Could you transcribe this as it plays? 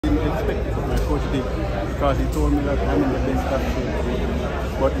respect what my coach did because he told me that I'm in the best of shape.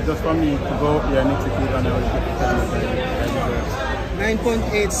 But it's just for me to go out here and execute and I will get the time that I deserve.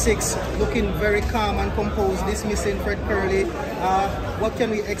 9.86, looking very calm and composed, dismissing Fred Kerley. What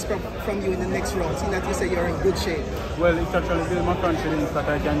can we expect from you in the next round, seeing that you say you're in good shape? Well, it's actually built my confidence that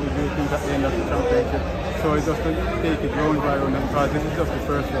I can do great things at the end of the championship. So it's just to take it round by round because this is just the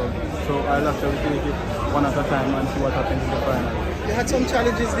first round. So I'll actually take it one at a time and see what happens in the final. You had some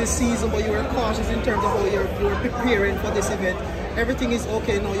challenges this season, but you were cautious in terms of how you were preparing for this event. Everything is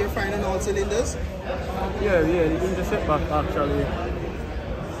okay now, you're firing all cylinders? Yeah, in the setback actually,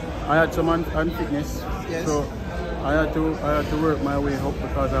 I had some unfitness, yes. So I had to work my way up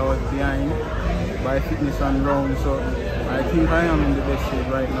because I was behind by fitness and round. So I think I am in the best shape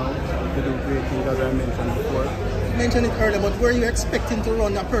right now to do great things as I mentioned before. You mentioned it earlier, but were you expecting to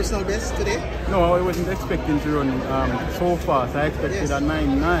run a personal best today? No, I wasn't expecting to run so fast. I expected yes. a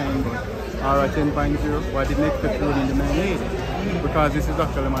 9.9 or a 10.0, but I didn't expect to run in the 9.8 because this is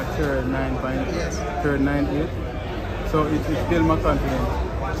actually my third 9.8. Yes. Third 9.8. So it's still my confidence.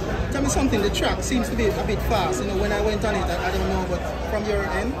 Tell me something, the track seems to be a bit fast. You know, when I went on it, I don't know, but from your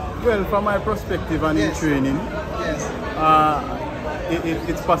end? Well, from my perspective and yes. in training, yes.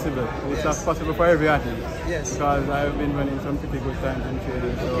 It's possible. It's yes. possible for every athlete. Yes. Because I've been running some pretty good times in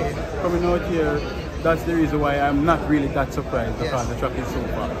training. So okay. coming out here, that's the reason why I'm not really that surprised because yes. the track is so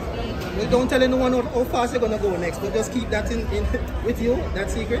fast. Well, don't tell anyone how fast you're going to go next, but just keep that in with you, that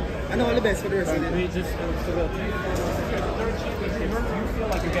secret, and all the best for the rest of it. Do you feel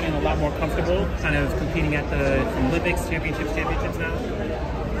like you're getting a lot more comfortable kind of competing at the Olympics, championships now?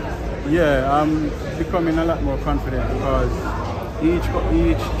 Yeah, I'm becoming a lot more confident because each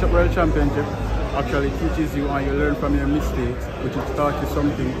World Championship actually teaches you and you learn from your mistakes, which is taught you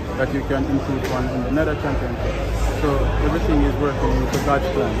something that you can improve on in another championship. So everything is working into God's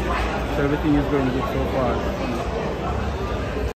plan. So everything is going good so far.